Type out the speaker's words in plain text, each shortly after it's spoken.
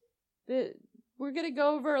we're going to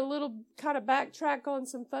go over a little kind of backtrack on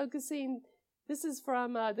some focusing. This is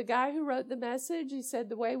from the guy who wrote the Message. He said,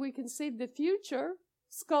 the way we conceive the future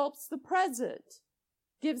sculpts the present,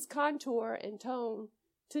 gives contour and tone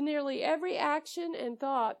to nearly every action and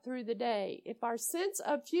thought through the day. If our sense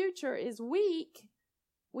of future is weak,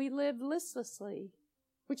 we live listlessly,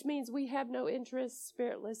 which means we have no interest,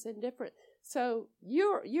 spiritless, indifferent. So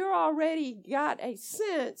you're already got a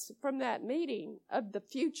sense from that meeting of the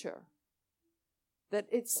future, that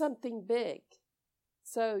it's something big.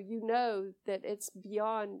 So you know that it's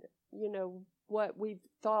beyond, what we've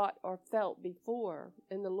thought or felt before.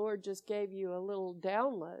 And the Lord just gave you a little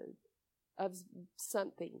download of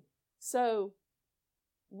something. So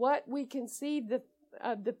what we conceive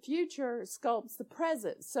of the future sculpts the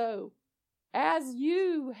present. So as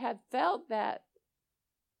you have felt that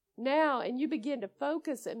now and you begin to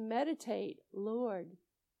focus and meditate, Lord,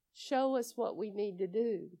 show us what we need to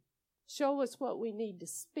do. Show us what we need to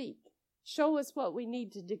speak. Show us what we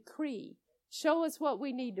need to decree. Show us what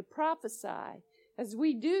we need to prophesy. As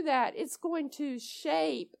we do that, it's going to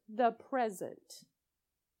shape the present.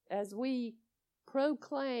 As we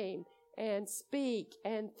proclaim and speak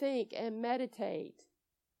and think and meditate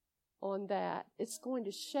on that, it's going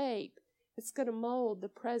to shape, it's going to mold the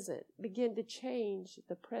present, begin to change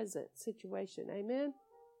the present situation. Amen?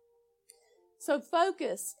 So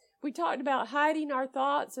focus. We talked about hiding our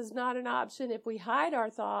thoughts is not an option. If we hide our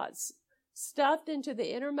thoughts, stuffed into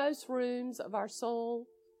the innermost rooms of our soul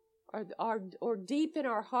or deep in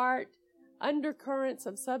our heart, undercurrents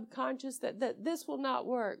of subconscious, that this will not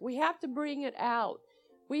work. We have to bring it out.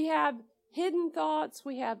 We have hidden thoughts.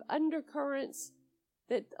 We have undercurrents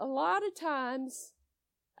that a lot of times,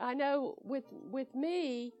 I know with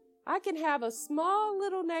me, I can have a small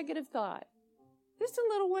little negative thought. Just a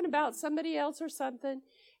little one about somebody else or something.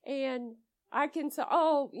 And I can say,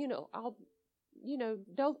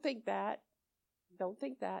 don't think that. Don't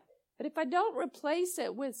think that. But if I don't replace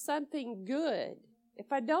it with something good,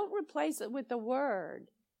 if I don't replace it with the word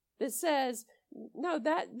that says, no,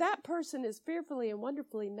 that person is fearfully and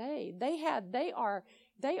wonderfully made. They are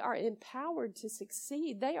empowered to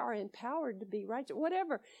succeed. They are empowered to be righteous.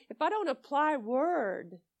 Whatever. If I don't apply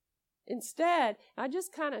word instead, I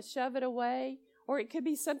just kind of shove it away, or it could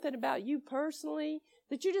be something about you personally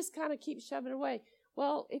that you just kind of keep shoving away.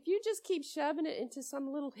 Well, if you just keep shoving it into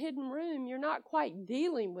some little hidden room, you're not quite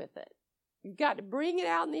dealing with it. You've got to bring it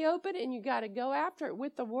out in the open, and you've got to go after it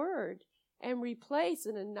with the word and replace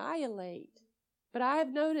and annihilate. But I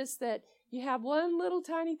have noticed that you have one little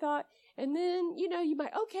tiny thought, and then, you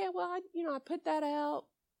might, okay, well, I put that out,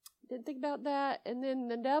 didn't think about that, and then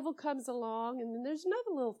the devil comes along, and then there's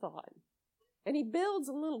another little thought, and he builds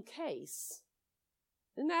a little case.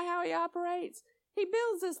 Isn't that how he operates? He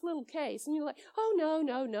builds this little case, and you're like, oh,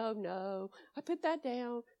 no. I put that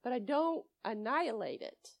down, but I don't annihilate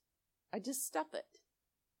it. I just stuff it.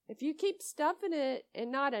 If you keep stuffing it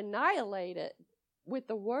and not annihilate it with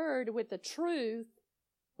the word, with the truth,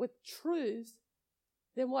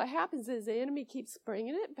 then what happens is the enemy keeps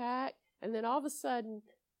bringing it back, and then all of a sudden,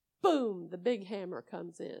 boom, the big hammer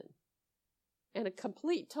comes in. And a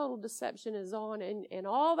complete total deception is on, and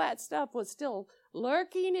all that stuff was still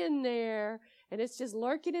lurking in there, and it's just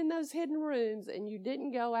lurking in those hidden rooms, and you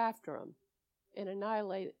didn't go after them and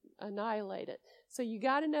annihilate it. So you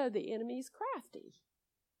got to know the enemy's crafty.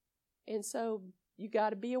 And so you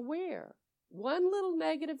got to be aware. One little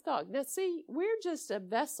negative thought. Now see, we're just a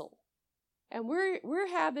vessel. And we're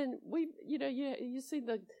having, you see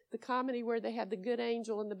the comedy where they have the good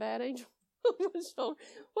angel and the bad angel on one shoulder.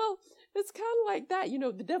 Well, it's kind of like that.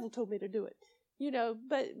 The devil told me to do it.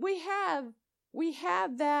 But we have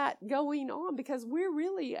that going on because we're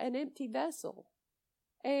really an empty vessel.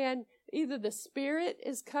 And either the Spirit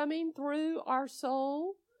is coming through our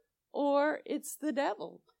soul, or it's the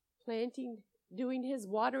devil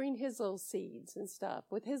watering his little seeds and stuff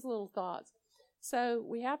with his little thoughts. So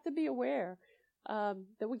we have to be aware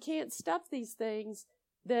that we can't stuff these things,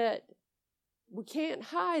 that we can't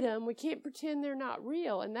hide them, we can't pretend they're not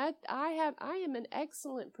real. And that I am an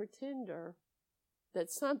excellent pretender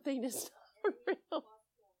that something is not real.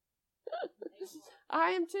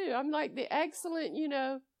 I am too. I'm like the excellent,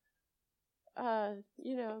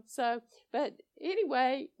 so, but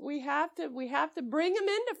anyway, we have to bring them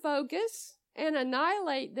into focus and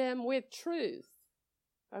annihilate them with truth.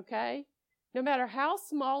 Okay? No matter how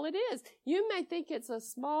small it is. You may think it's a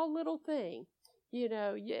small little thing.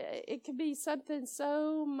 It could be something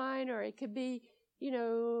so minor. It could be,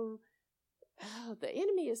 the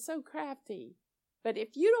enemy is so crafty. But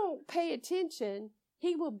if you don't pay attention,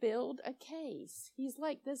 he will build a case. He's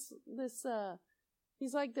like this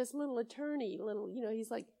He's like this little attorney, he's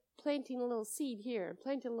like planting a little seed here,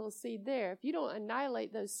 planting a little seed there. If you don't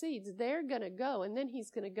annihilate those seeds, they're going to go, and then he's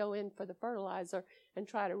going to go in for the fertilizer and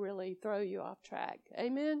try to really throw you off track.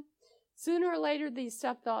 Amen? Sooner or later, these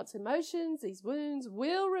stuff, thoughts, emotions, these wounds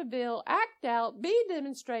will reveal, act out, be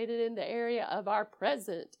demonstrated in the area of our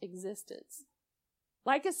present existence.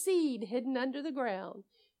 Like a seed hidden under the ground,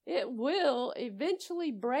 it will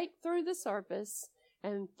eventually break through the surface,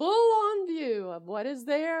 and full on view of what is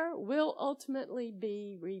there will ultimately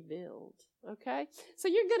be revealed. Okay? So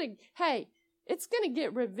it's going to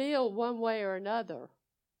get revealed one way or another.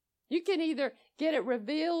 You can either get it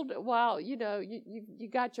revealed while, you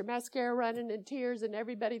got your mascara running in tears and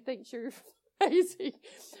everybody thinks you're crazy.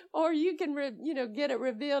 Or you can, get it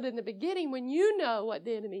revealed in the beginning when you know what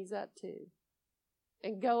the enemy's up to.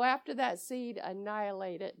 And go after that seed,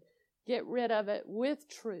 annihilate it, get rid of it with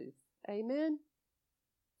truth. Amen?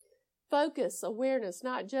 Focus, awareness,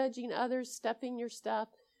 not judging others, stuffing your stuff.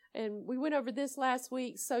 And we went over this last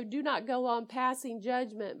week. So do not go on passing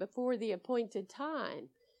judgment before the appointed time,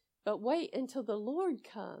 but wait until the Lord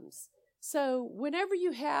comes. So whenever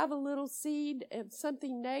you have a little seed of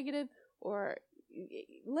something negative, or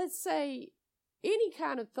let's say any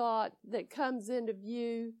kind of thought that comes into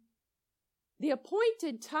view, the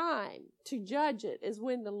appointed time to judge it is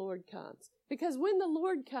when the Lord comes. Because when the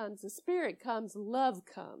Lord comes, the Spirit comes, love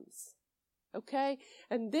comes. Okay?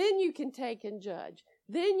 And then you can take and judge.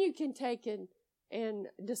 Then you can take and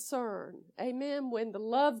discern. Amen? When the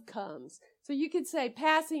love comes. So you could say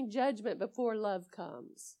passing judgment before love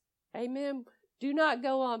comes. Amen? Do not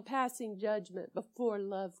go on passing judgment before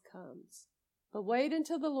love comes. But wait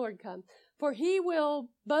until the Lord comes. For he will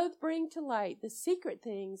both bring to light the secret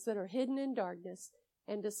things that are hidden in darkness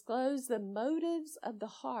and disclose the motives of the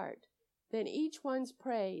heart. Then each one's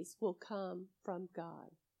praise will come from God.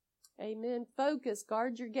 Amen. Focus,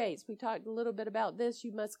 guard your gates. We talked a little bit about this.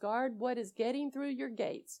 You must guard what is getting through your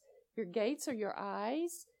gates. Your gates are your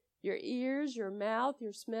eyes, your ears, your mouth,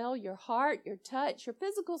 your smell, your heart, your touch, your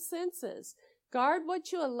physical senses. Guard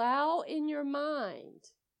what you allow in your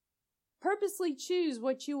mind. Purposely choose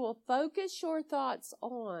what you will focus your thoughts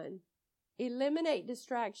on. Eliminate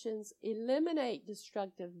distractions. Eliminate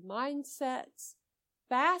destructive mindsets.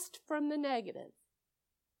 Fast from the negative.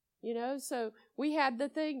 So we had the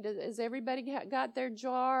thing, has everybody got their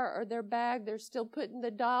jar or their bag? They're still putting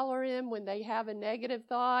the dollar in when they have a negative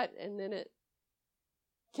thought, and then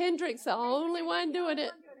Kendrick's the only one doing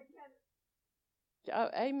it. Oh,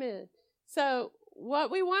 amen. So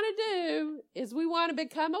what we want to do is we want to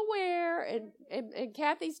become aware, and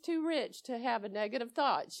Kathy's too rich to have a negative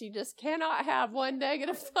thought. She just cannot have one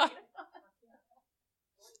negative thought.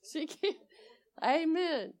 She can't.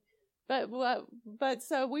 Amen. But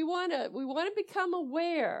so we want to become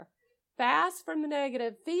aware, fast from the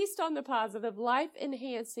negative, feast on the positive,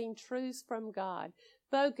 life-enhancing truths from God.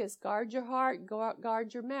 Focus, guard your heart,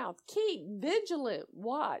 guard your mouth. Keep vigilant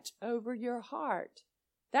watch over your heart.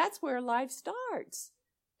 That's where life starts.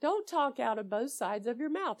 Don't talk out of both sides of your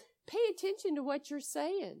mouth. Pay attention to what you're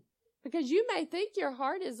saying, because you may think your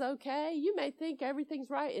heart is okay. You may think everything's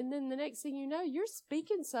right, and then the next thing you know, you're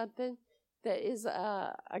speaking something that is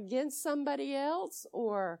against somebody else,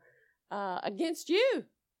 or against you,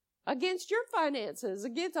 against your finances,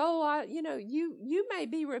 against, you may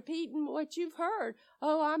be repeating what you've heard.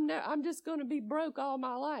 Oh, I'm just going to be broke all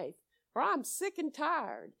my life, or I'm sick and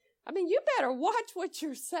tired. I mean, you better watch what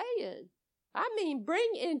you're saying. I mean,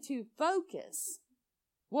 bring into focus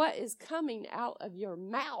what is coming out of your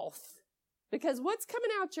mouth, because what's coming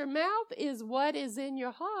out your mouth is what is in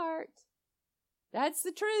your heart. That's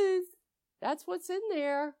the truth. That's what's in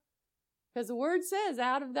there. Because the word says,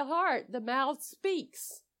 out of the heart, the mouth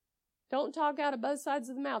speaks. Don't talk out of both sides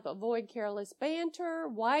of the mouth. Avoid careless banter,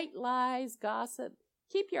 white lies, gossip.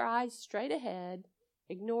 Keep your eyes straight ahead.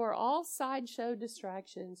 Ignore all sideshow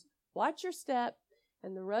distractions. Watch your step,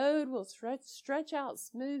 and the road will stretch out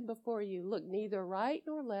smooth before you. Look neither right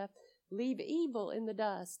nor left. Leave evil in the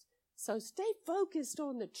dust. So stay focused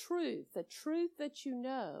on the truth that you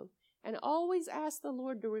know. And always ask the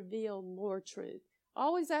Lord to reveal more truth.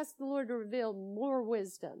 Always ask the Lord to reveal more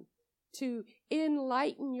wisdom, to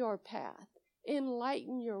enlighten your path,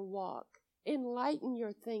 enlighten your walk, enlighten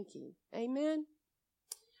your thinking. Amen?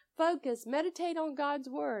 Focus, meditate on God's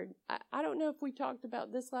Word. I don't know if we talked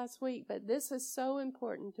about this last week, but this is so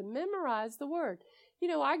important, to memorize the Word.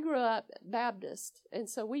 I grew up Baptist, and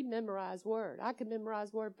so we memorize Word. I could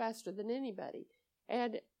memorize Word faster than anybody.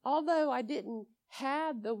 And although I didn't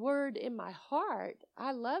have the Word in my heart,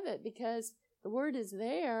 I love it because the Word is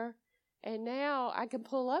there, And now I can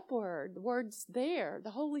pull up Word. The Word's there.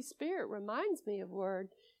 The Holy Spirit reminds me of Word.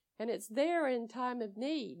 And it's there in time of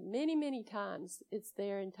need. Many, many times it's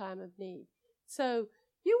there in time of need. So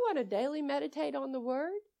you want to daily meditate on the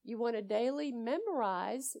Word. You want to daily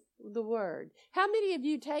memorize the Word. How many of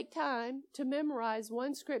you take time to memorize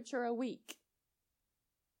one scripture a week?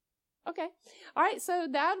 Okay. All right, so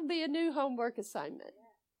that'll be a new homework assignment.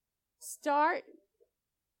 Start.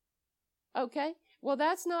 Okay. Well,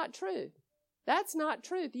 that's not true. That's not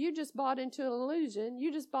truth. You just bought into an illusion.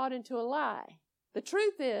 You just bought into a lie. The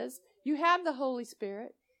truth is, you have the Holy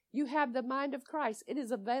Spirit. You have the mind of Christ. It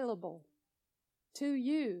is available to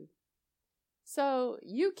you. So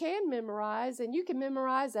you can memorize, and you can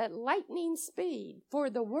memorize at lightning speed, for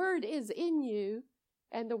the Word is in you,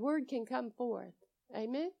 and the Word can come forth.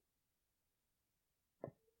 Amen?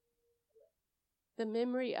 The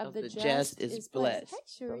memory of the just is blessed.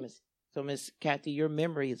 Hey, so Miss Kathy, your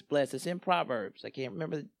memory is blessed. It's in Proverbs. I can't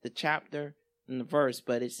remember the chapter and the verse,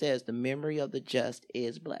 but it says the memory of the just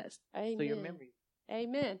is blessed. Amen. So your memory.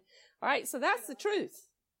 Amen. All right, so that's the truth.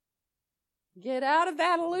 Get out of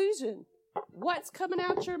that illusion. What's coming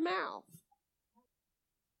out your mouth?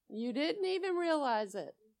 You didn't even realize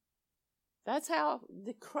it. That's how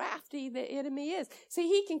crafty the enemy is. See,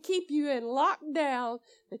 he can keep you in lockdown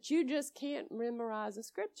that you just can't memorize a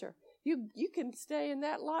scripture. You can stay in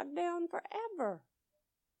that lockdown forever.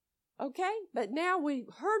 Okay? But now we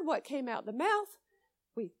heard what came out the mouth.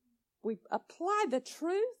 We apply the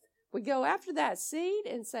truth. We go after that seed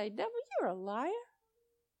and say, devil, you're a liar.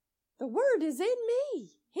 The Word is in me.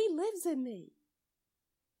 He lives in me.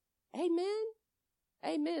 Amen?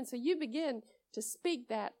 Amen. So you begin to speak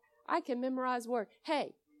that. I can memorize Word.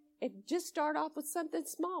 Hey, just start off with something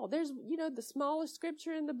small. There's, the smallest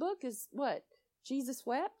scripture in the book is what? Jesus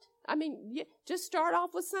wept? I mean, just start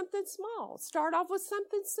off with something small. Start off with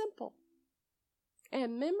something simple.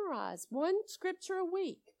 And memorize one scripture a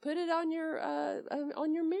week. Put it on your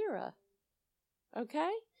mirror.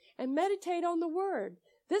 Okay? And meditate on the Word.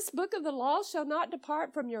 This book of the law shall not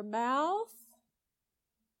depart from your mouth,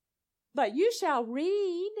 but you shall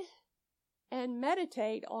read and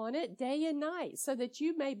meditate on it day and night, so that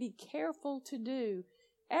you may be careful to do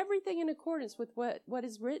everything in accordance with what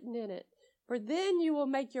is written in it. For then you will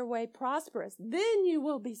make your way prosperous. Then you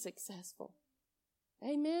will be successful.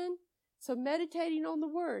 Amen? So meditating on the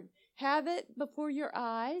Word. Have it before your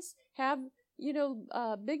eyes.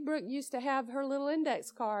 Big Brooke used to have her little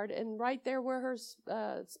index card, and right there where her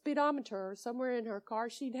speedometer or somewhere in her car,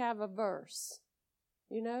 she'd have a verse,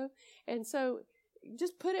 And so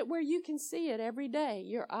just put it where you can see it every day.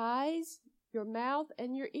 Your eyes, your mouth,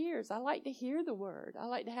 and your ears. I like to hear the Word. I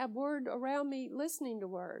like to have Word around me listening to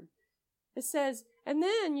Word. It says, and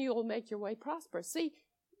then you will make your way prosperous. See,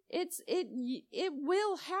 it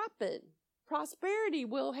will happen. Prosperity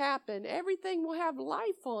will happen. Everything will have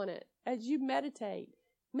life on it as you meditate.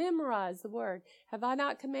 Memorize the Word. Have I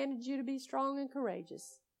not commanded you to be strong and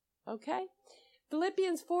courageous? Okay?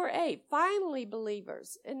 Philippians 4:8. Finally,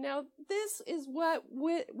 believers. And now this is what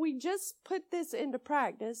we just put this into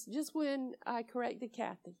practice just when I corrected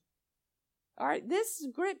Kathy. All right? This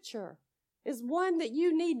scripture is one that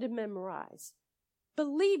you need to memorize.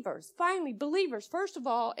 Believers. Finally, believers. First of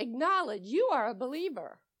all, acknowledge you are a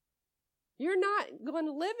believer. You're not going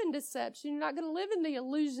to live in deception. You're not going to live in the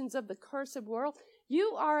illusions of the cursed world.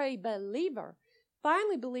 You are a believer.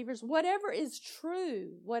 Finally, believers, whatever is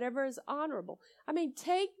true, whatever is honorable. I mean,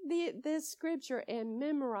 take this scripture and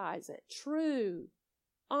memorize it. True,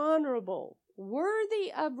 honorable,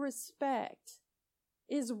 worthy of respect,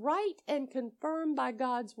 is right and confirmed by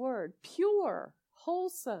God's word. Pure,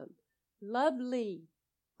 wholesome, lovely,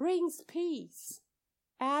 brings peace,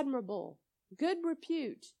 admirable, good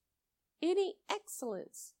repute, any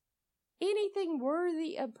excellence, anything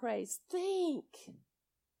worthy of praise. Think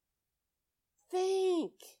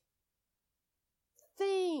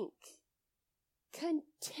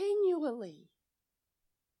continually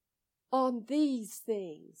on these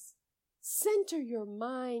things. Center your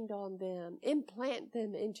mind on them. Implant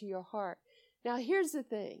them into your heart. Now, here's the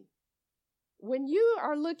thing. When you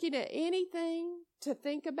are looking at anything to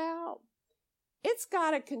think about, it's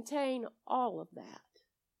got to contain all of that.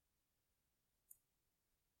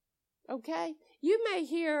 Okay? You may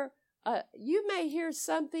hear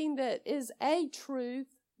something that is a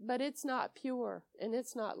truth, but it's not pure and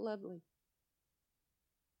it's not lovely.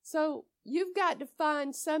 So you've got to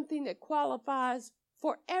find something that qualifies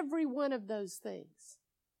for every one of those things.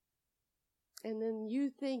 And then you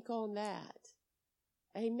think on that.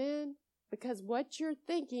 Amen? Because what you're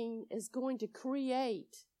thinking is going to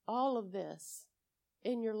create all of this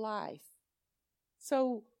in your life.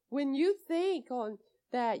 So When you think on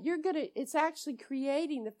that, it's actually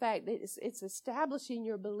creating the fact that it's establishing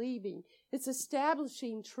your believing. It's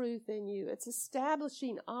establishing truth in you. It's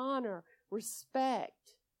establishing honor,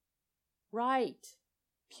 respect, right,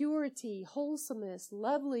 purity, wholesomeness,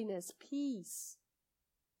 loveliness, peace,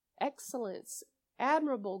 excellence,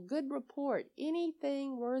 admirable, good report,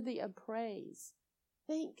 anything worthy of praise.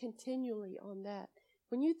 Think continually on that.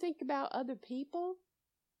 When you think about other people,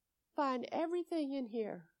 find everything in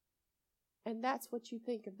here, and that's what you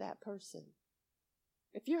think of that person.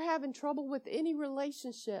 If you're having trouble with any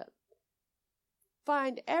relationship,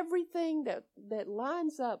 find everything that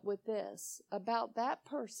lines up with this about that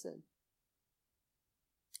person,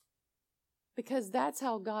 because that's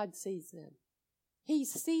how God sees them. He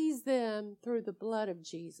sees them through the blood of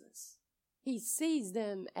Jesus. He sees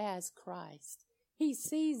them as Christ. He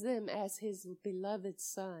sees them as His beloved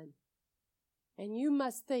Son. And you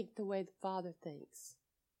must think the way the Father thinks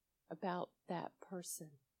about that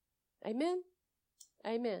person. Amen?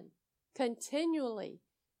 Amen. Continually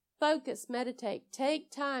focus, meditate,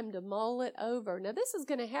 take time to mull it over. Now, this is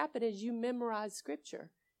going to happen as you memorize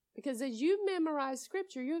Scripture. Because as you memorize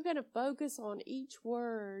Scripture, you're going to focus on each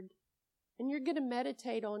word. And you're going to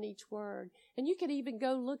meditate on each word. And you could even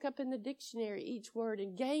go look up in the dictionary each word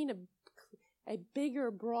and gain a bigger,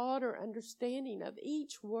 broader understanding of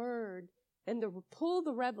each word. And pull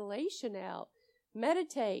the revelation out.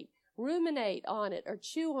 Meditate, ruminate on it, or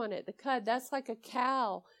chew on it. The cud, that's like a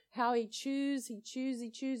cow. How he chews, and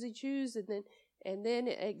then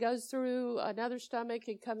it goes through another stomach.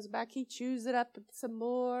 It comes back. He chews it up some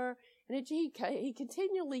more, and he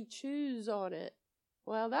continually chews on it.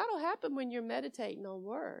 Well, that'll happen when you're meditating on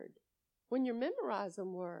Word, when you're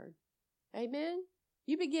memorizing Word. Amen.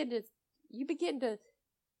 You begin to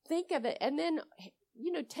think of it, and then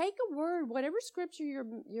take a word, whatever scripture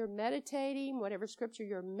you're meditating, whatever scripture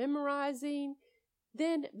you're memorizing,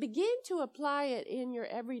 then begin to apply it in your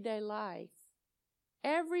everyday life.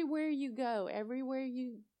 Everywhere you go,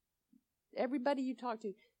 everybody you talk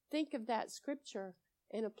to, think of that scripture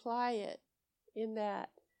and apply it in that.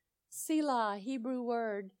 Selah, Hebrew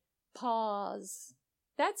word, pause.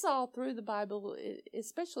 That's all through the Bible,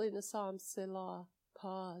 especially in the Psalms. Selah,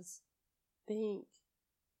 pause, think.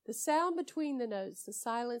 The sound between the notes, the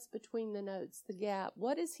silence between the notes, the gap.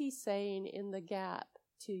 What is He saying in the gap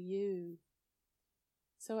to you?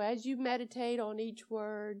 So as you meditate on each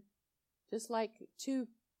word, just like two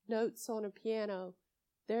notes on a piano,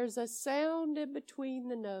 there's a sound in between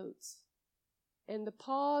the notes. And the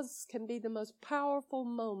pause can be the most powerful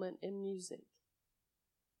moment in music.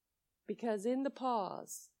 Because in the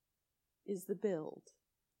pause is the build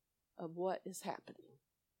of what is happening.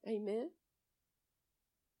 Amen?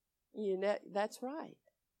 That's right.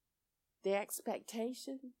 The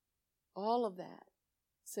expectation, all of that.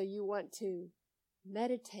 So you want to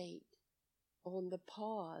meditate on the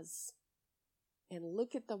pause and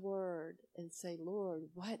look at the word and say, Lord,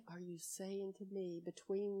 what are you saying to me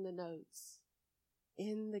between the notes,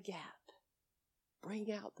 in the gap?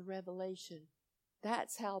 Bring out the revelation.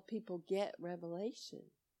 That's how people get revelation,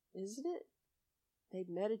 isn't it? They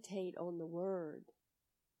meditate on the word.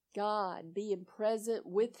 God being present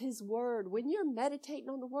with His word. When you're meditating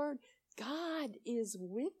on the word, God is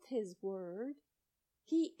with His word.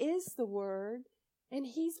 He is the word, and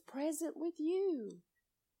He's present with you.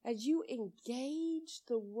 As you engage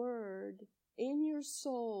the word in your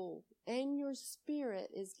soul and your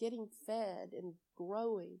spirit is getting fed and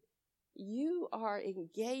growing, you are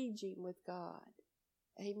engaging with God.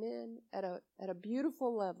 Amen. At a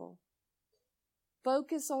beautiful level.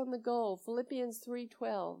 Focus on the goal. Philippians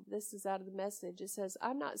 3:12. This is out of the Message. It says,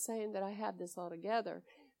 I'm not saying that I have this all together,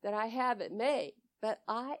 that I have it made, but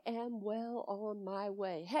I am well on my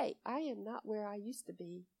way. Hey, I am not where I used to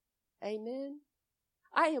be. Amen.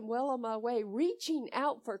 I am well on my way, reaching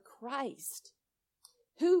out for Christ,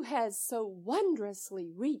 who has so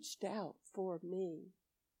wondrously reached out for me.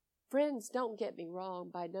 Friends, don't get me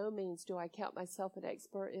wrong. By no means do I count myself an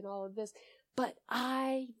expert in all of this. But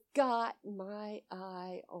I got my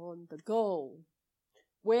eye on the goal,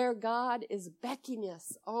 where God is beckoning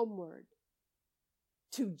us onward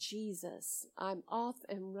to Jesus. I'm off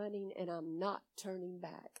and running, and I'm not turning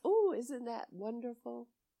back. Oh, isn't that wonderful?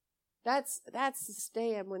 That's the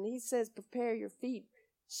stand. When He says, prepare your feet,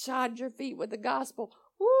 shod your feet with the gospel.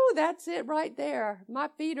 Woo, that's it right there. My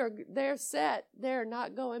feet are, they're set. They're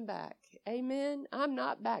not going back. Amen. I'm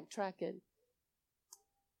not backtracking.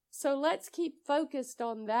 So let's keep focused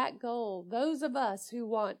on that goal. Those of us who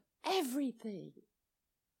want everything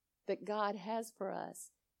that God has for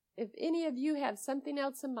us. If any of you have something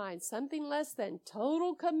else in mind, something less than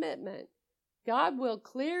total commitment, God will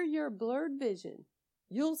clear your blurred vision.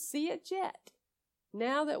 You'll see it yet.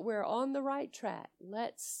 Now that we're on the right track,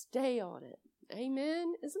 let's stay on it.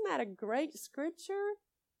 Amen. Isn't that a great scripture?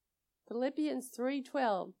 Philippians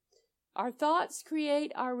 3:12. Our thoughts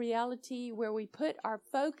create our reality. Where we put our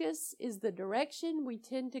focus is the direction we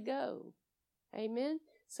tend to go. Amen.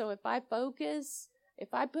 So if I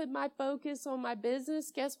put my focus on my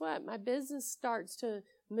business, guess what? My business starts to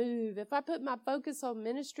move. If I put my focus on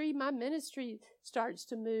ministry, my ministry starts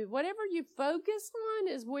to move. Whatever you focus on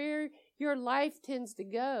is where your life tends to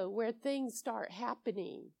go, where things start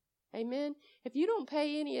happening. Amen. If you don't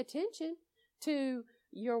pay any attention to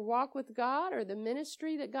your walk with God or the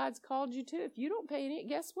ministry that God's called you to, if you don't pay any,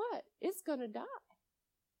 guess what? It's going to die.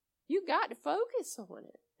 You got to focus on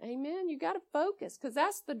it. Amen. You got to focus because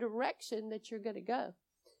that's the direction that you're going to go.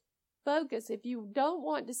 Focus. If you don't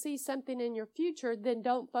want to see something in your future, then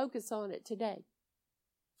don't focus on it today.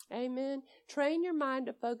 Amen. Train your mind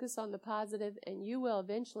to focus on the positive, and you will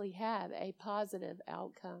eventually have a positive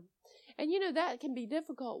outcome. And that can be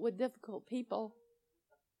difficult with difficult people.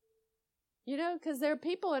 Because there are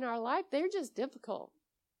people in our life, they're just difficult.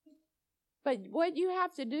 But what you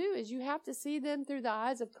have to do is you have to see them through the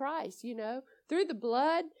eyes of Christ, through the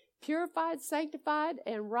blood, purified, sanctified,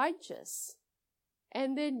 and righteous.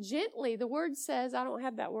 And then gently, the word says, I don't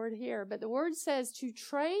have that word here, but the word says to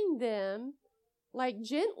train them, like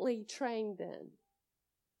gently train them.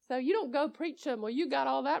 So you don't go preach them, well, you got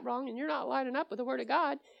all that wrong and you're not lining up with the word of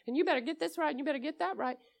God and you better get this right and you better get that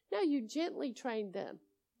right. No, you gently train them.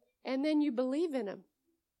 And then you believe in them.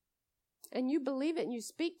 And you believe it and you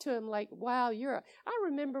speak to him like, wow, I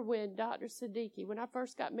remember when Dr. Siddiqui, when I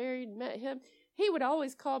first got married and met him, he would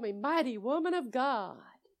always call me mighty woman of God.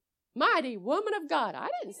 Mighty woman of God.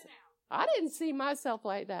 I didn't see myself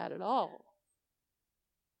like that at all.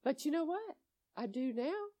 But you know what? I do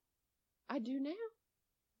now.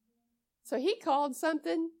 So he called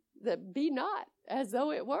something that be not as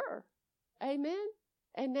though it were. Amen.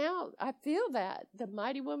 And now I feel that, the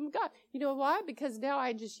mighty woman of God. You know why? Because now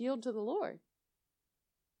I just yield to the Lord.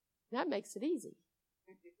 That makes it easy.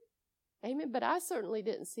 Amen. But I certainly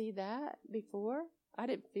didn't see that before. I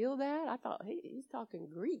didn't feel that. I thought, hey, he's talking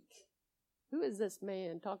Greek. Who is this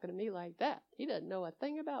man talking to me like that? He doesn't know a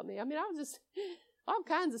thing about me. I mean, I was just all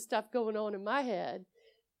kinds of stuff going on in my head.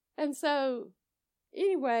 And so,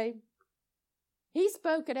 anyway, he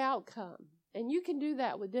spoke an outcome. And you can do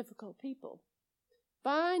that with difficult people.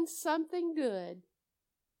 Find something good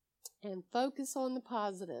and focus on the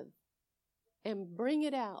positive and bring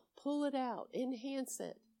it out, pull it out, enhance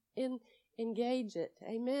it, engage it.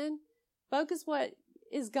 Amen. Focus what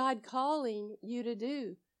is God calling you to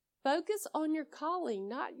do. Focus on your calling,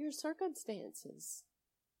 not your circumstances.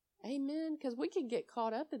 Amen. Because we can get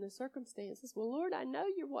caught up in the circumstances. Well, Lord, I know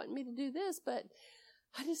you're wanting me to do this, but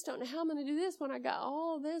I just don't know how I'm going to do this when I got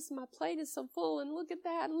all this. My plate is so full, and look at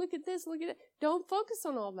that, and look at this, look at that. Don't focus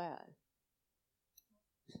on all that.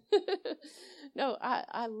 No,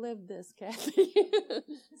 I live this, Kathy.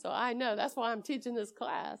 So I know. That's why I'm teaching this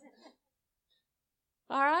class.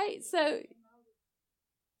 All right. So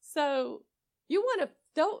you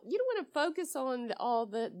don't want to focus on all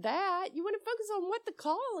that. You want to focus on what the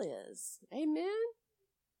call is. Amen.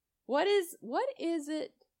 What is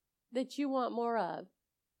it that you want more of?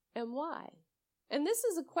 And why? And this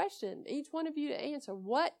is a question, each one of you to answer.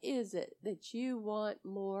 What is it that you want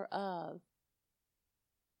more of?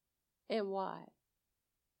 And why?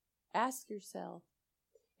 Ask yourself.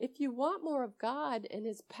 If you want more of God and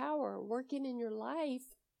His power working in your life,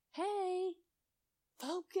 hey,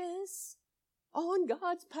 focus on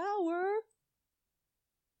God's power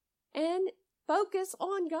and focus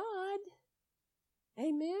on God.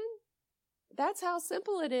 Amen? That's how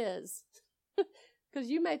simple it is. Because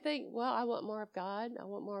you may think, well, I want more of God. I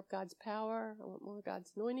want more of God's power. I want more of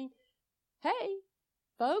God's anointing. Hey,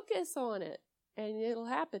 focus on it and it'll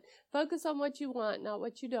happen. Focus on what you want, not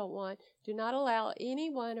what you don't want. Do not allow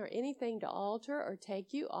anyone or anything to alter or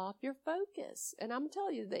take you off your focus. And I'm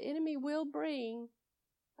telling you, the enemy will bring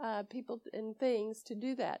people and things to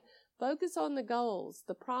do that. Focus on the goals,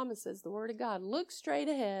 the promises, the Word of God. Look straight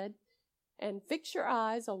ahead and fix your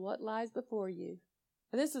eyes on what lies before you.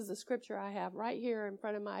 This is the scripture I have right here in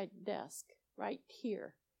front of my desk, right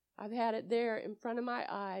here. I've had it there in front of my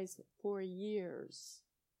eyes for years.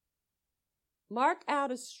 Mark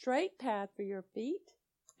out a straight path for your feet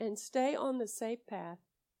and stay on the safe path.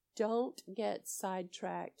 Don't get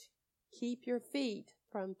sidetracked. Keep your feet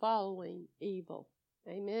from following evil.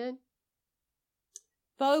 Amen.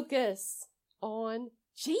 Focus on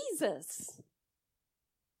Jesus.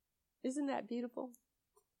 Isn't that beautiful?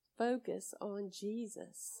 Focus on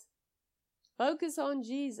Jesus. Focus on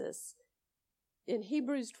Jesus. In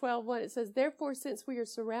Hebrews 12:1, it says, therefore, since we are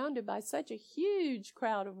surrounded by such a huge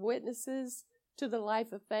crowd of witnesses to the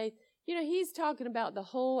life of faith, you know, he's talking about the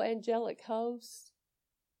whole angelic host.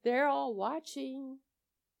 They're all watching.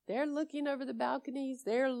 They're looking over the balconies.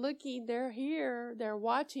 They're looking. They're here. They're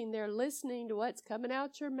watching. They're listening to what's coming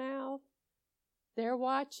out your mouth. They're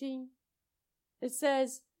watching. It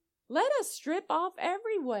says, let us strip off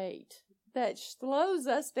every weight that slows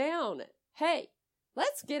us down. Hey,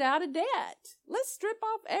 let's get out of debt. Let's strip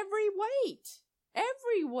off every weight.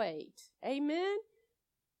 Every weight. Amen.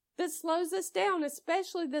 That slows us down,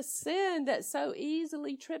 especially the sin that so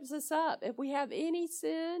easily trips us up. If we have any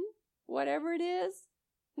sin, whatever it is,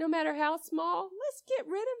 no matter how small, let's get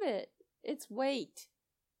rid of it. It's weight.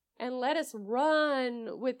 And let us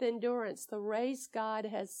run with endurance the race God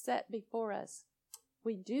has set before us.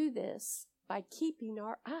 We do this by keeping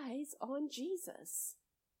our eyes on Jesus,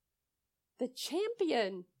 the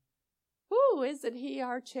champion. Ooh, isn't he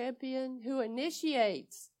our champion who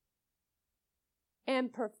initiates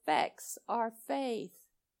and perfects our faith?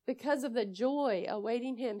 Because of the joy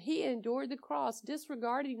awaiting him, he endured the cross,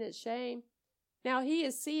 disregarding its shame. Now he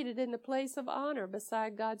is seated in the place of honor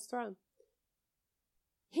beside God's throne.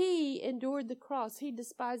 He endured the cross. He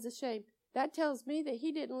despised the shame. That tells me that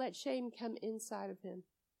he didn't let shame come inside of him.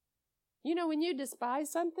 You know, when you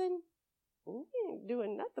despise something, you ain't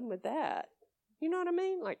doing nothing with that. You know what I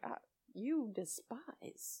mean? Like, you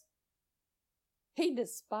despise. He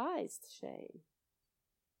despised shame.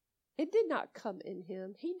 It did not come in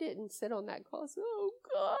him. He didn't sit on that cross. Oh,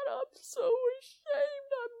 God, I'm so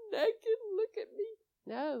ashamed. I'm naked. Look at me.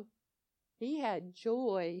 No. He had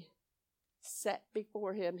joy set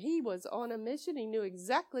before him. He was on a mission. He knew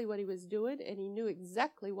exactly what he was doing, and he knew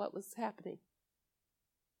exactly what was happening.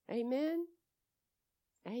 Amen?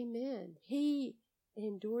 Amen. He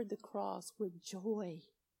endured the cross with joy.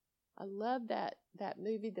 I love that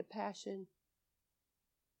movie, The Passion.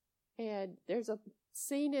 And there's a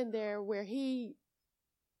scene in there where he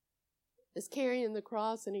is carrying the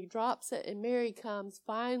cross and he drops it, and Mary comes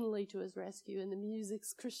finally to his rescue, and the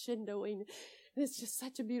music's crescendoing. And it's just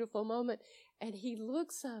such a beautiful moment. And he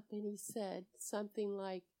looks up and he said something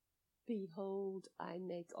like, behold, I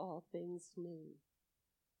make all things new.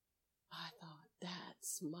 I thought,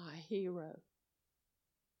 that's my hero.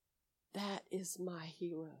 That is my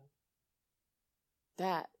hero.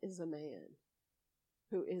 That is a man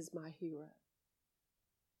who is my hero.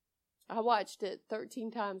 I watched it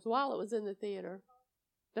 13 times while it was in the theater.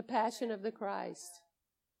 The Passion of the Christ.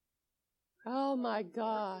 Oh my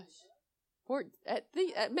gosh.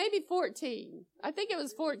 Maybe 14. I think it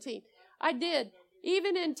was 14. I did.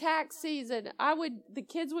 Even in tax season, the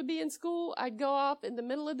kids would be in school. I'd go off in the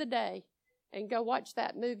middle of the day and go watch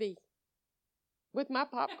that movie with my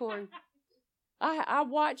popcorn. I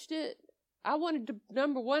watched it. I wanted to,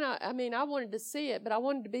 number one, I wanted to see it, but I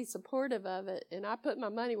wanted to be supportive of it. And I put my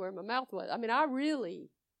money where my mouth was. I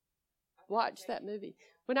really watched that movie.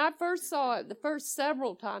 When I first saw it, the first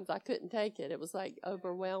several times I couldn't take it. It was like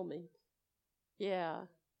overwhelming. Yeah.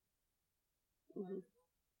 Mm-hmm.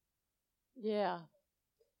 Yeah.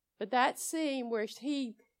 But that scene where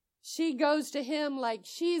she goes to him like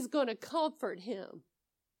she's going to comfort him.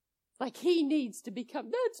 Like he needs to become,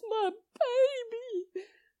 that's my baby.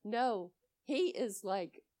 No, he is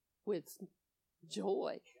like with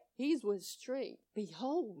joy. He's with strength.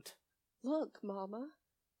 Behold, look, Mama,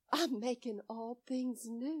 I'm making all things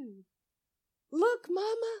new. Look,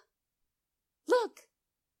 Mama, look,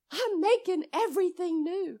 I'm making everything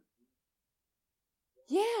new.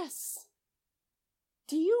 Yes.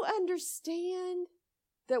 Do you understand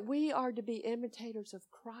that we are to be imitators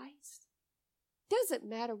of Christ? Doesn't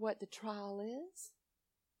matter what the trial is.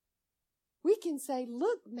 We can say,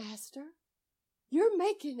 look, Master, you're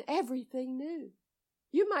making everything new.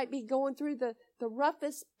 You might be going through the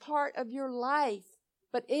roughest part of your life,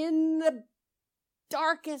 but in the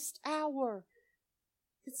darkest hour,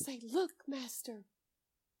 you can say, look, Master,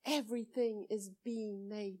 everything is being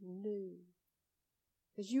made new.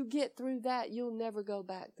 As you get through that, you'll never go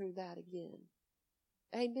back through that again.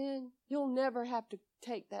 Amen? You'll never have to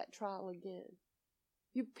take that trial again.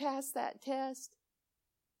 You pass that test,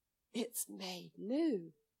 it's made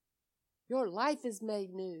new. Your life is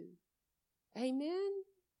made new. Amen?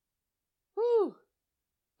 Whew.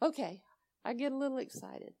 Okay, I get a little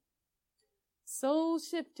excited. Soul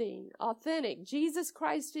shifting, authentic, Jesus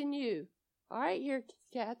Christ in you. All right, here,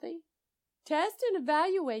 Kathy. Test and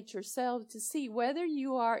evaluate yourself to see whether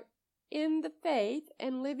you are in the faith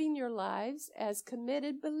and living your lives as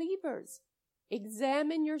committed believers.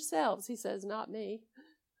 Examine yourselves, he says, not me.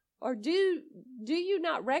 Or do you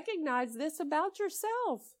not recognize this about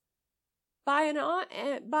yourself? By an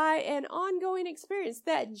ongoing experience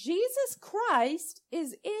that Jesus Christ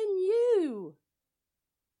is in you.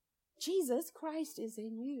 Jesus Christ is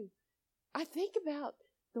in you. I think about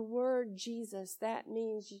the word Jesus. That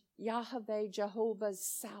means Yahweh, Jehovah's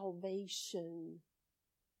salvation.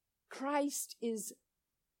 Christ is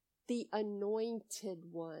the anointed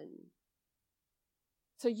one.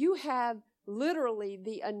 So you have literally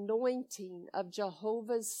the anointing of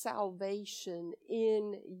Jehovah's salvation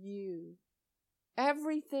in you.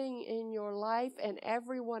 Everything in your life and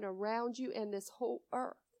everyone around you and this whole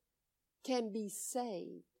earth can be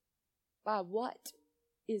saved by what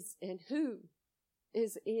is and who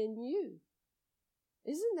is in you.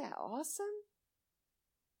 Isn't that awesome?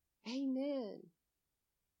 Amen.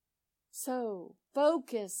 So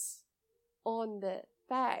focus on the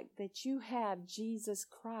fact that you have Jesus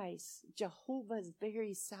Christ, Jehovah's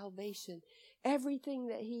very salvation, everything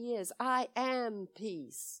that He is. I am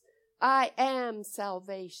peace. I am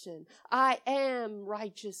salvation. I am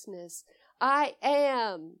righteousness. I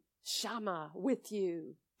am Shammah with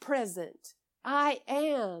you, present. I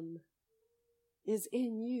am is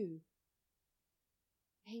in you.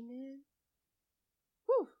 Amen.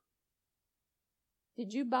 Whew.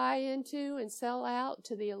 Did you buy into and sell out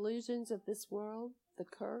to the illusions of this world, the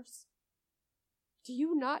curse? Do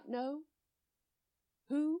you not know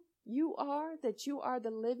who you are, that you are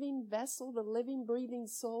the living vessel, the living, breathing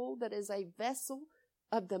soul that is a vessel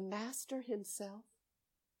of the Master Himself?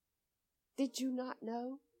 Did you not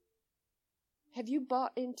know? Have you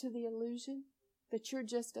bought into the illusion that you're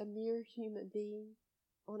just a mere human being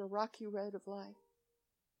on a rocky road of life?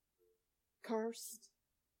 Cursed?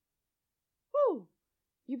 Whew!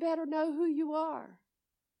 You better know who you are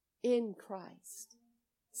in Christ,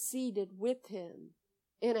 seated with Him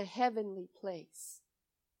in a heavenly place.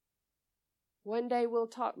 One day we'll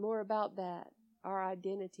talk more about that, our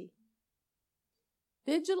identity.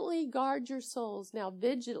 Vigilantly guard your souls. Now,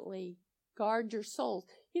 vigilantly guard your souls.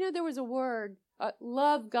 You know, there was a word,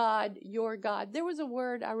 love God, your God. There was a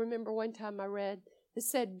word I remember one time I read that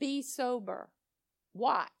said, be sober,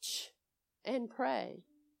 watch, and pray.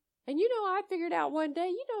 And you know, I figured out one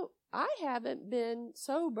day, I haven't been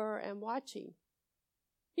sober and watching.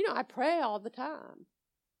 I pray all the time.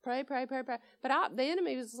 Pray. But the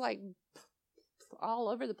enemy was like all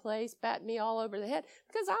over the place, batting me all over the head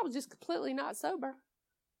because I was just completely not sober.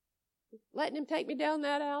 Letting him take me down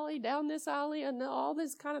that alley, down this alley, and all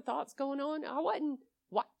this kind of thoughts going on. I wasn't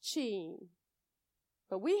watching.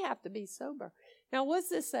 But we have to be sober. Now, what's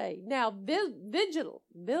this say? Now, diligently.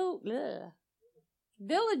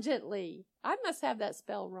 I must have that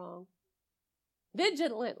spelled wrong.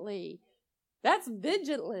 Vigilantly. That's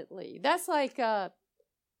vigilantly. That's like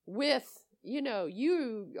with,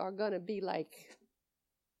 you are going to be like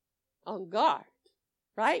on guard,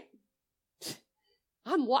 right?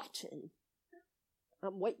 I'm watching.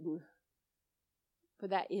 I'm waiting for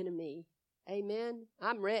that enemy. Amen.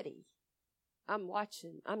 I'm ready. I'm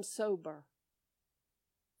watching. I'm sober.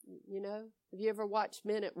 Have you ever watched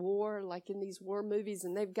Men at War, like in these war movies,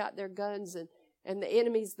 and they've got their guns and the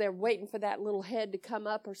enemies, they're waiting for that little head to come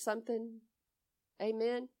up or something?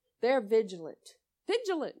 Amen. They're vigilant.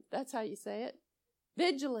 Vigilant. That's how you say it.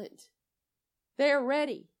 Vigilant. They're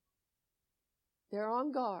ready. They're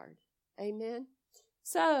on guard. Amen.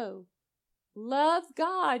 So, love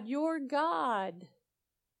God, your God.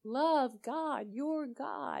 Love God, your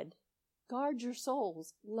God. Guard your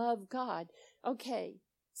souls. Love God. Okay,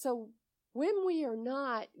 so when we are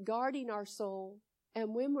not guarding our soul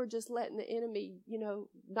and when we're just letting the enemy,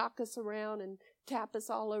 knock us around and tap us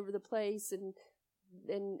all over the place and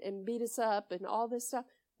beat us up and all this stuff,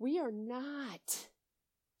 we are not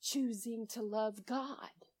choosing to love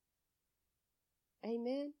God.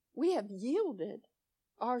 Amen. We have yielded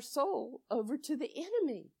our soul over to the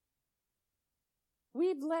enemy.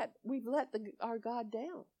 We've let our God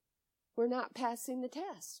down. We're not passing the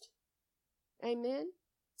test. Amen.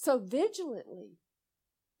 So vigilantly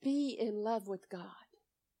be in love with God.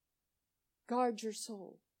 Guard your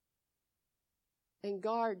soul. And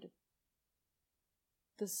guard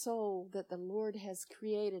the soul that the Lord has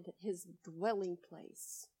created, His dwelling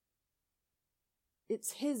place.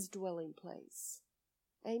 It's His dwelling place.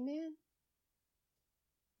 Amen.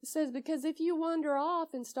 It says, because if you wander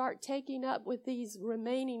off and start taking up with these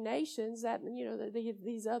remaining nations, that,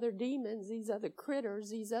 these other demons, these other critters,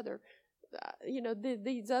 these other,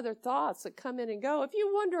 these other thoughts that come in and go, if you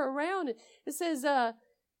wander around, it says,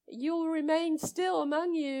 you'll remain still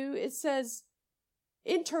among you. It says,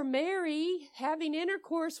 intermarry, having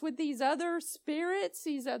intercourse with these other spirits,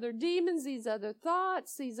 these other demons, these other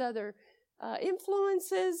thoughts, these other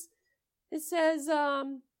influences. It says,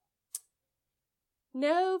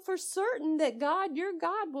 know for certain that God, your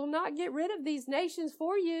God, will not get rid of these nations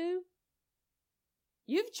for you.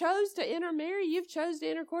 You've chose to intermarry. You've chose to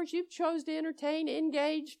intercourse. You've chose to entertain,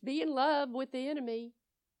 engage, be in love with the enemy.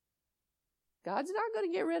 God's not going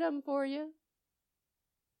to get rid of them for you.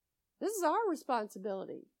 This is our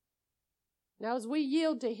responsibility. Now, as we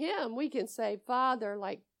yield to Him, we can say, Father,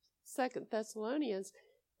 like 2 Thessalonians,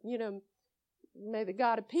 may the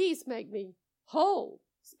God of peace make me whole,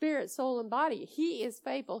 spirit, soul, and body. He is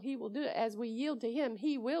faithful. He will do it. As we yield to Him,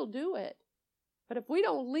 He will do it. But if we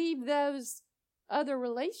don't leave those other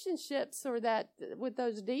relationships or that with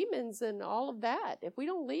those demons and all of that, if we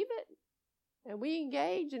don't leave it and we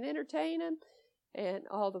engage and entertain them and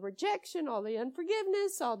all the rejection, all the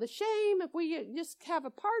unforgiveness, all the shame, if we just have a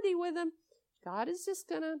party with them, God is just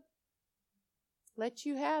going to let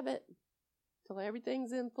you have it till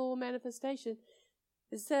everything's in full manifestation.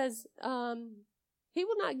 It says, He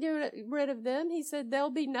will not get rid of them. He said, there'll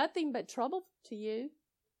be nothing but trouble to you.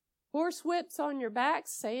 Horse whips on your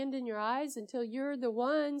backs, sand in your eyes, until you're the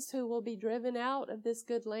ones who will be driven out of this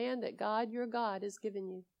good land that God, your God, has given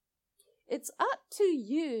you. It's up to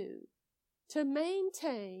you to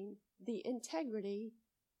maintain the integrity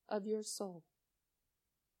of your soul.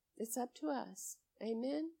 It's up to us.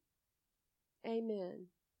 Amen? Amen.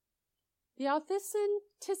 The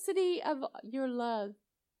authenticity of your love.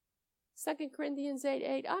 2 Corinthians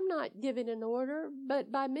 8:8, I'm not giving an order,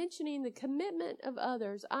 but by mentioning the commitment of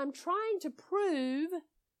others, I'm trying to prove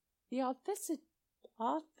the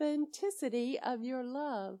authenticity of your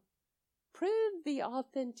love. Prove the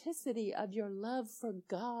authenticity of your love for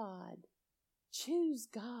God. Choose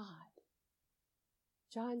God.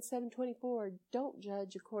 John 7:24, don't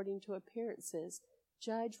judge according to appearances.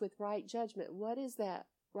 Judge with right judgment. What is that?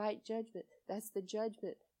 Right judgment. That's the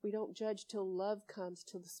judgment. We don't judge till love comes,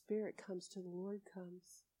 till the Spirit comes, till the Lord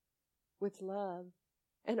comes with love.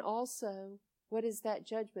 And also, what is that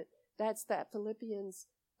judgment? That's that Philippians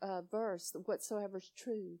verse, whatsoever's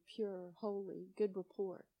true, pure, holy, good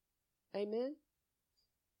report. Amen?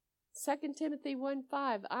 2 Timothy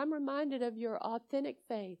 1:5, I'm reminded of your authentic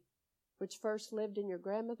faith, which first lived in your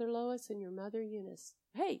grandmother Lois and your mother Eunice.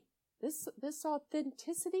 Hey, this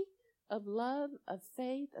authenticity of love, of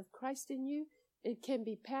faith, of Christ in you, it can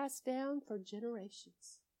be passed down for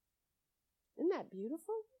generations. Isn't that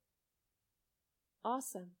beautiful?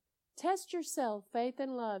 Awesome. Test yourself, faith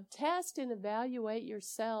and love. Test and evaluate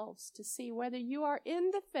yourselves to see whether you are in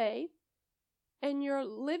the faith and you're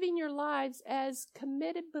living your lives as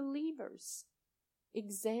committed believers.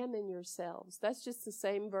 Examine yourselves. That's just the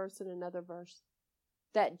same verse in another verse.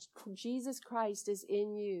 That Jesus Christ is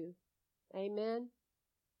in you. Amen.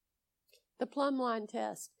 The plumb line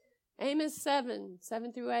test. Amos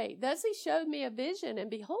 7:7-8. Thus he showed me a vision, and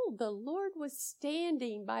behold, the Lord was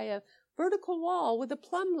standing by a vertical wall with a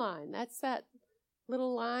plumb line. That's that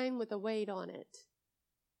little line with a weight on it.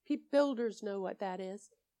 Builders know what that is.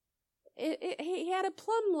 He had a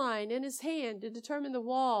plumb line in his hand to determine the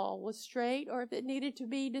wall was straight or if it needed to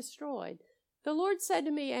be destroyed. The Lord said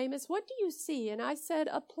to me, Amos, what do you see? And I said,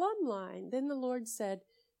 a plumb line. Then the Lord said,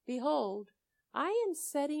 behold, I am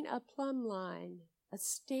setting a plumb line, a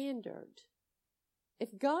standard.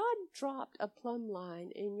 If God dropped a plumb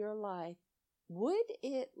line in your life, would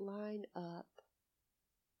it line up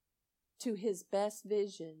to His best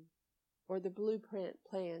vision or the blueprint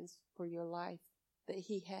plans for your life that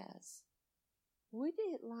He has? Would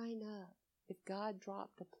it line up if God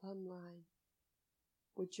dropped a plumb line?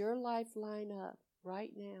 Would your life line up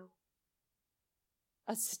right now?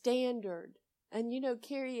 A standard. And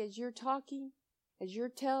Carrie, as you're talking, as you're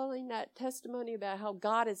telling that testimony about how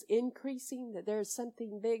God is increasing, that there's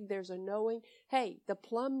something big, there's a knowing. Hey, the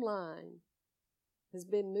plumb line has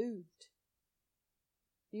been moved.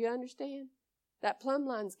 Do you understand? That plumb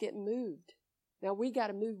line's getting moved. Now we got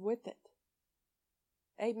to move with it.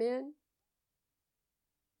 Amen?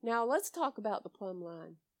 Now let's talk about the plumb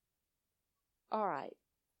line. All right.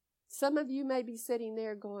 Some of you may be sitting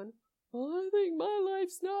there going, I think my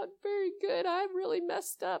life's not very good. I've really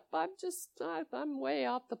messed up. I'm way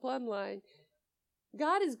off the plumb line.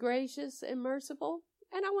 God is gracious and merciful.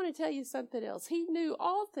 And I want to tell you something else. He knew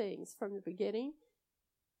all things from the beginning.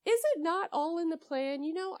 Is it not all in the plan?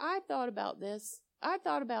 I thought about this. I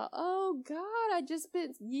thought about, oh God, I just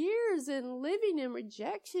spent years in living in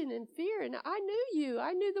rejection and fear. And I knew you.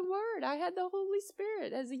 I knew the Word. I had the Holy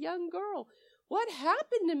Spirit as a young girl. What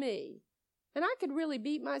happened to me? And I could really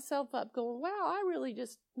beat myself up going, wow, I really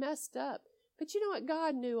just messed up. But you know what?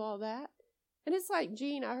 God knew all that. And it's like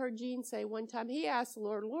Gene, I heard Gene say one time, he asked the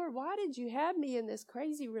Lord, Lord, why did you have me in this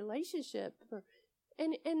crazy relationship?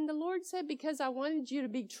 And the Lord said, because I wanted you to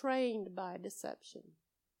be trained by deception.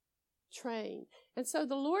 Trained. And so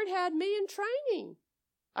the Lord had me in training.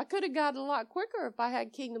 I could have got a lot quicker if I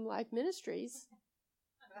had Kingdom Life Ministries.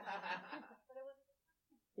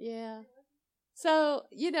 Yeah. So,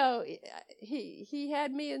 he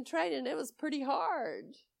had me in training. It was pretty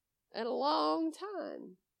hard and a long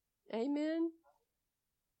time. Amen.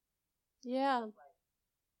 Yeah.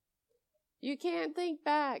 You can't think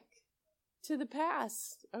back to the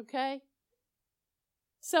past, okay?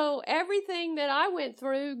 So everything that I went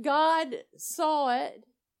through, God saw it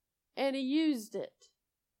and He used it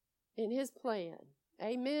in His plan.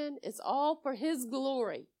 Amen. It's all for His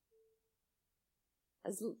glory.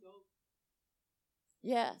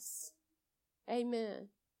 Yes. Amen.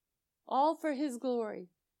 All for His glory.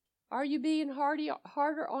 Are you being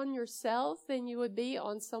harder on yourself than you would be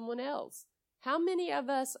on someone else? How many of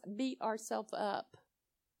us beat ourselves up?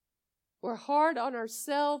 We're hard on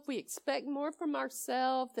ourselves. We expect more from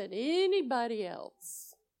ourselves than anybody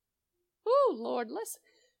else. Oh, Lord, listen.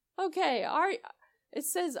 Okay, it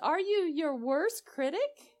says, are you your worst critic?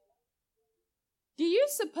 Do you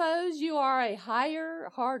suppose you are a harder?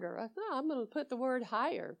 I'm going to put the word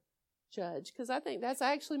higher judge, because I think that's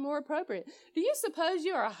actually more appropriate. Do you suppose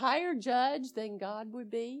you are a higher judge than God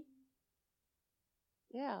would be?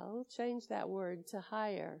 Yeah, we'll change that word to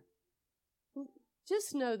higher.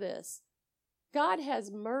 Just know this. God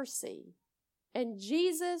has mercy and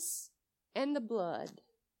Jesus and the blood.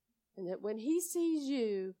 And that when He sees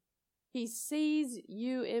you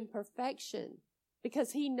in perfection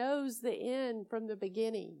because He knows the end from the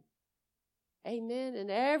beginning. Amen.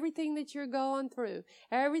 And everything that you're going through,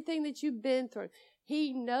 everything that you've been through,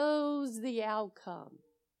 He knows the outcome.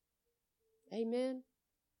 Amen.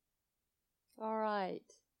 All right.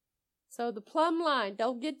 So the plumb line,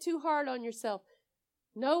 don't get too hard on yourself.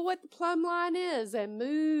 Know what the plumb line is and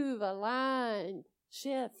move, align,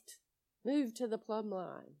 shift, move to the plumb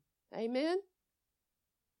line. Amen.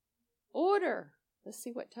 Order. Let's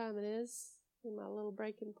see what time it is in my little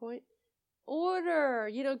breaking point. Order.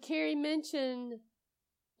 Carrie mentioned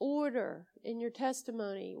order in your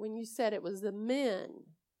testimony when you said it was the men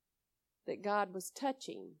that God was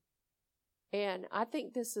touching. And I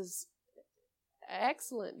think this is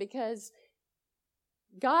excellent because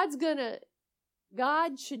God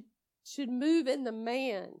should move in the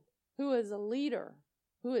man who is a leader,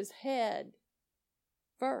 who is head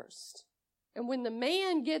first. And when the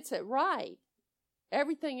man gets it right,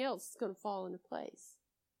 everything else is going to fall into place.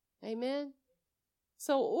 Amen.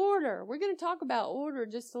 So order. We're going to talk about order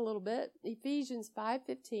just a little bit. Ephesians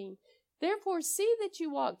 5:15. Therefore, see that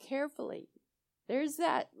you walk carefully. There's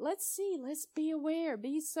that. Let's be aware,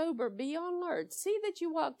 be sober, be on alert. See that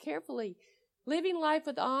you walk carefully, living life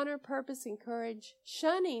with honor, purpose, and courage,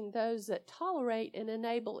 shunning those that tolerate and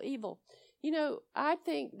enable evil. I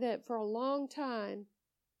think that for a long time,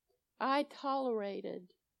 I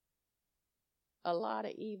tolerated a lot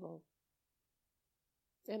of evil.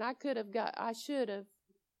 And I should have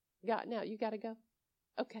gotten out. You got to go?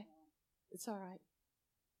 Okay. It's all right.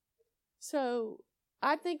 So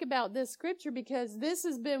I think about this scripture because this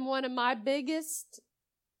has been one of my biggest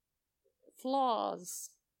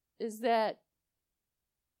flaws is that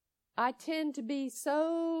I tend to be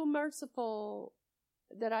so merciful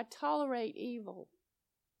that I tolerate evil.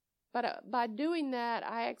 But by doing that,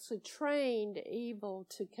 I actually trained evil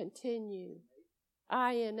to continue.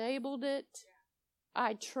 I enabled it.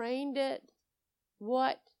 I trained it,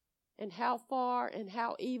 what and how far and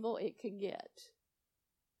how evil it could get.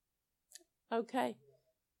 Okay.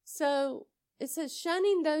 So it says,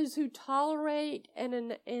 shunning those who tolerate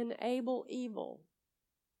and enable evil.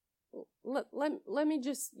 Let me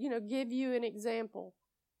just, give you an example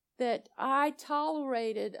that I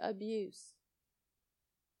tolerated abuse,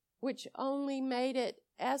 which only made it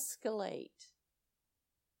escalate.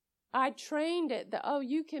 I trained it that,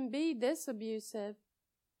 you can be this abusive.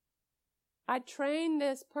 I trained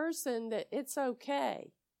this person that it's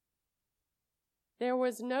okay. There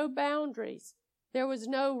was no boundaries. There was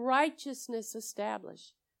no righteousness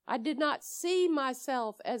established. I did not see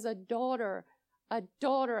myself as a daughter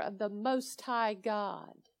of the Most High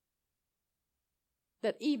God.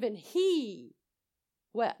 That even He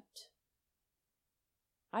wept.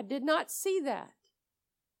 I did not see that.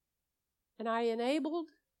 And I enabled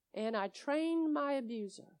and I trained my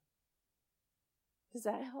abuser. Does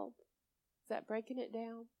that help? Is that breaking it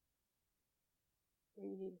down? Or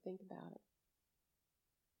you need to think about it.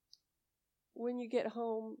 When you get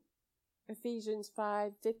home, Ephesians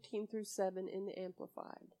 5:15 through 7 in the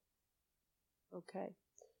Amplified. Okay.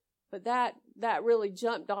 But that really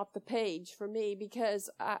jumped off the page for me because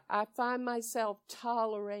I find myself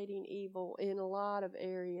tolerating evil in a lot of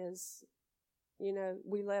areas. You know,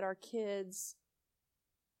 we let our kids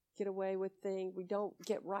get away with things. We don't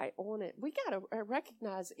get right on it. We got to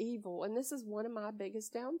recognize evil, and this is one of my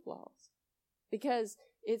biggest downfalls because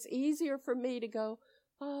it's easier for me to go,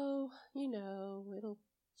 oh, you know, it'll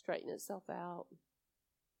straighten itself out.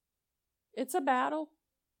 It's a battle.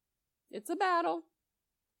 It's a battle.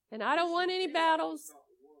 And I don't want any battles.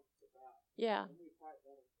 Yeah.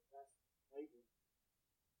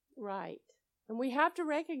 Right. And we have to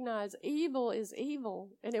recognize evil is evil,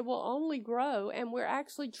 and it will only grow, and we're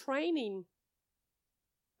actually training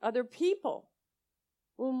other people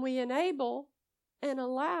when we enable and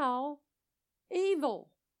allow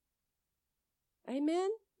evil. Amen?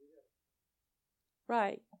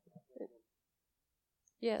 Right.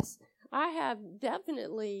 Yes. I have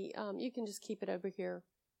definitely, you can just keep it over here.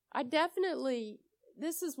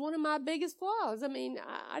 This is one of my biggest flaws. I mean,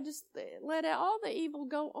 I just let all the evil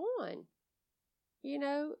go on, you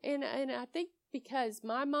know, and I think because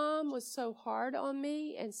my mom was so hard on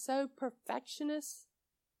me and so perfectionist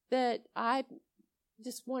that I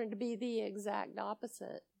just wanted to be the exact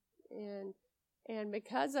opposite. And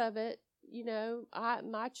because of it, you know,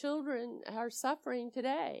 my children are suffering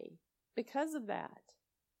today because of that,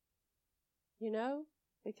 you know,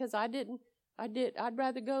 because I'd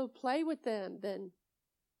rather go play with them than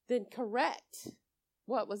correct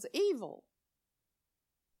what was evil.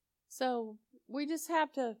 So we just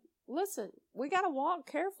have to listen. We got to walk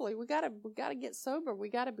carefully. We got to get sober. We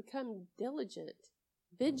got to become diligent,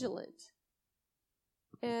 vigilant.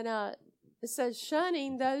 And it says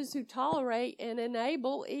shunning those who tolerate and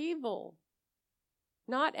enable evil,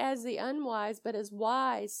 not as the unwise, but as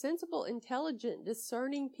wise, sensible, intelligent,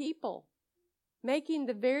 discerning people, making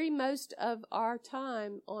the very most of our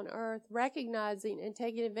time on earth, recognizing and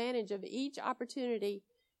taking advantage of each opportunity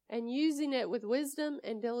and using it with wisdom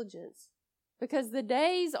and diligence, because the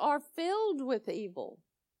days are filled with evil.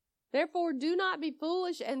 Therefore, do not be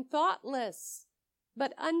foolish and thoughtless,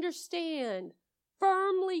 but understand,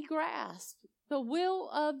 firmly grasp the will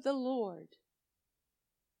of the Lord.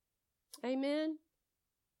 Amen.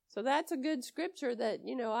 So that's a good scripture that,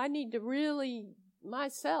 you know, I need to really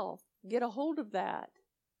myself get a hold of that,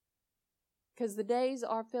 because the days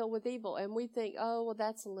are filled with evil, and we think, oh, well,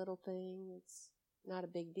 that's a little thing. It's not a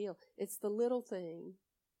big deal. It's the little thing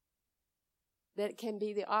that can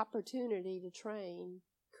be the opportunity to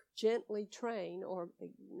gently train, or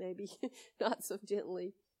maybe not so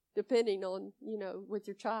gently, depending on, you know, with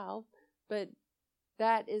your child, but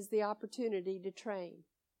that is the opportunity to train.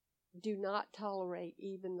 Do not tolerate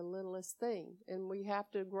even the littlest thing, and we have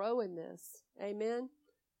to grow in this. Amen.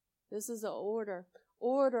 This is an order.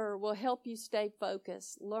 Order will help you stay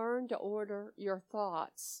focused. Learn to order your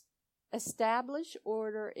thoughts. Establish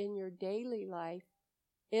order in your daily life.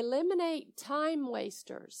 Eliminate time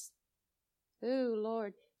wasters. Ooh,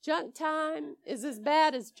 Lord. Junk time is as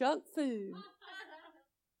bad as junk food.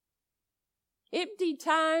 Empty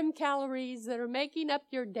time calories that are making up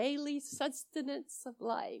your daily sustenance of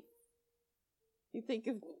life. You think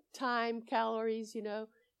of time calories, you know.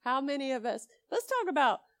 How many of us? Let's talk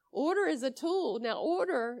about order is a tool. Now,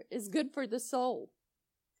 order is good for the soul.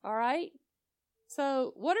 All right?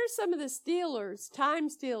 So, what are some of the stealers, time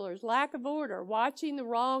stealers? Lack of order, watching the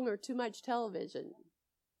wrong or too much television,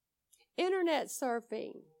 internet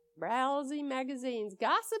surfing, browsing magazines,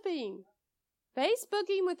 gossiping,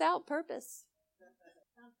 Facebooking without purpose,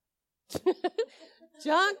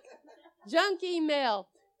 junk email,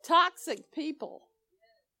 toxic people.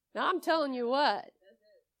 Now, I'm telling you what.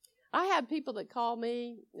 I have people that call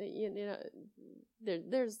me, you know,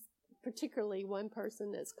 there's particularly one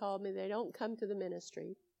person that's called me. They don't come to the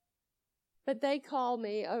ministry, but they call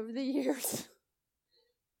me over the years,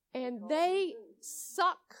 and they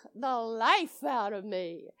suck the life out of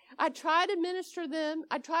me. I try to minister them.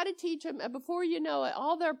 I try to teach them, and before you know it,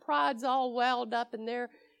 all their pride's all welled up, and they're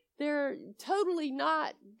totally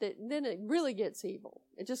not. Then it really gets evil.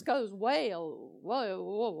 It just goes way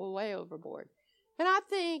overboard. And I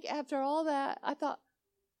think after all that, I thought,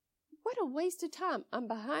 what a waste of time. I'm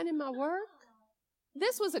behind in my work.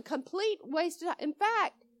 This was a complete waste of time. In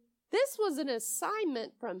fact, this was an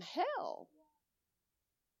assignment from hell.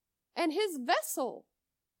 And his vessel.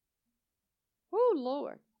 Oh,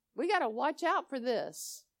 Lord. We got to watch out for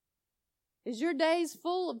this. Is your days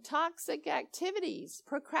full of toxic activities,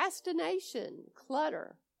 procrastination,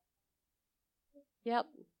 clutter? Yep.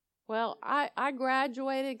 Well, I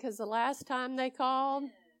graduated because the last time they called,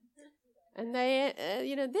 And they,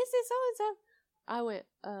 this is so-and-so. I went,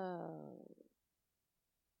 I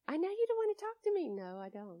know you don't want to talk to me. No, I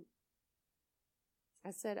don't.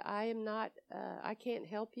 I said, I am not, I can't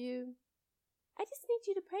help you. I just need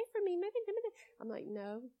you to pray for me. I'm like,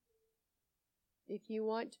 no. If you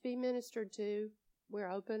want to be ministered to, we're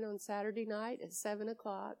open on Saturday night at 7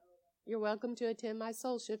 o'clock. You're welcome to attend my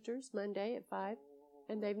Soul Shifters Monday at 5.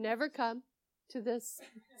 And they've never come to this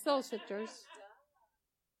Soul Shifters.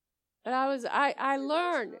 But I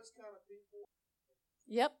learned.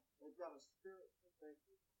 Yep.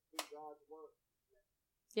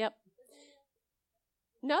 Yep.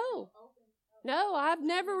 No, I've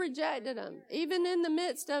never rejected them. Even in the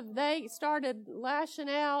midst of, they started lashing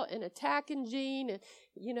out and attacking Jean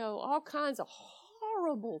and, all kinds of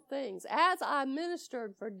horrible things as I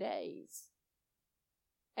ministered for days.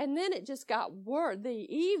 And then it just got worse. The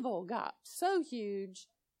evil got so huge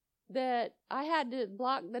that I had to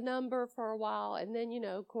block the number for a while. And then,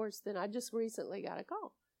 of course, then I just recently got a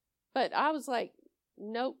call. But I was like,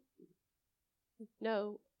 nope.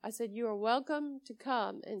 No. I said, you are welcome to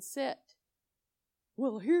come and sit.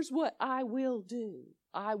 Well, here's what I will do.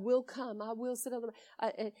 I will come. I will sit on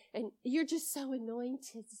the, and you're just so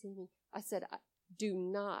anointed, Zennie. I said, do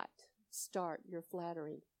not start your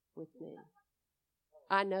flattery with me.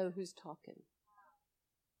 I know who's talking.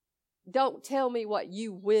 Don't tell me what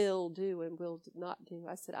you will do and will not do.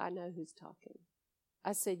 I said, I know who's talking.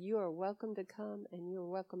 I said, you are welcome to come and you're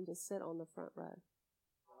welcome to sit on the front row.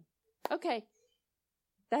 Okay.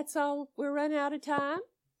 That's all. We're running out of time.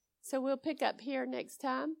 So we'll pick up here next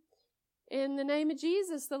time. In the name of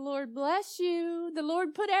Jesus, the Lord bless you. The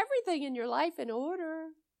Lord put everything in your life in order.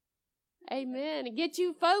 Amen. And get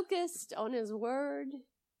you focused on His Word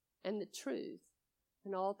and the truth.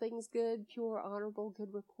 And all things good, pure, honorable,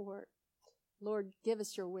 good report. Lord, give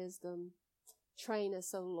us your wisdom. Train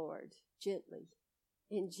us, O Lord, gently.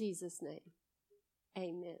 In Jesus' name.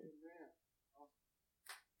 Amen.